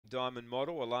Diamond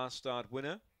Model, a last start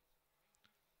winner.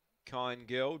 Kind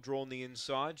Girl, drawn the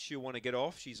inside. She'll want to get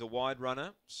off. She's a wide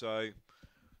runner, so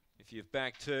if you've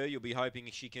backed her, you'll be hoping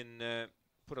she can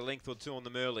put a length or two on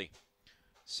them early.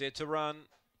 Set to run.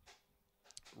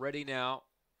 Ready now.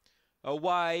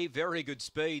 Away, very good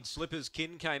speed. Slippers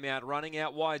Kin came out running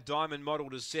out wide. Diamond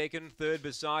Model to second, third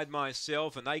Beside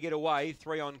Myself, and they get away.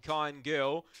 3 on Kind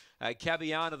Girl.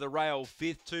 Caviana the rail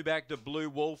fifth, 2 back to Blue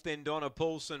Wolf, then Donna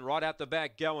Poulsen right out the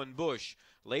back. Going Bush.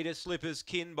 Leader Slippers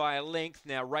Kin by a length.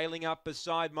 Now railing up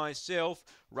Beside Myself.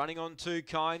 Running on 2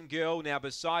 Kind Girl. Now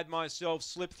Beside Myself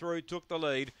slipped through, took the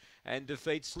lead and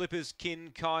defeats Slippers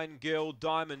Kin, Kind Girl,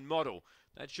 Diamond Model.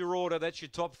 That's your order. That's your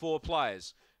top 4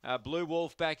 players. Blue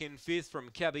Wolf back in 5th from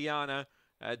Caviana.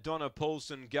 Donna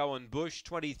Poulsen, Going Bush.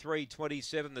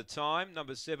 23:27 the time.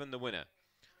 Number 7 the winner.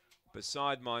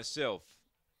 Beside Myself.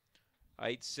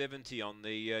 870 on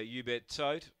the U-Bet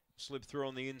tote. Slip through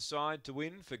on the inside to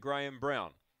win for Graham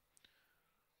Brown.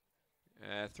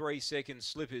 3 seconds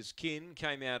Slippers Kin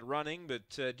came out running, but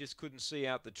just couldn't see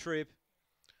out the trip.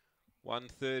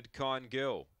 1/3 Kind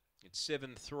Girl. It's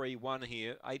 7-3-1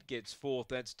 here. 8 gets 4th.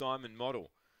 That's Diamond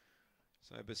Model.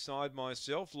 So Beside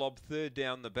Myself, lob 3rd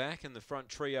down the back, and the front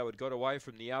trio had got away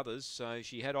from the others, so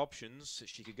she had options.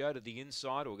 She could go to the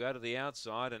inside or go to the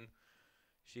outside, and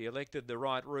she elected the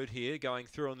right route here, going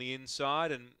through on the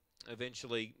inside and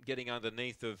eventually getting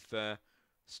underneath of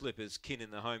Slippers Kin in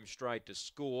the home straight to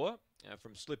score.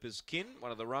 From Slippers Kin,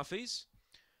 one of the roughies,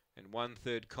 and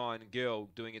 1/3 Kind Girl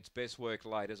doing its best work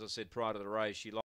late. As I said prior to the race, she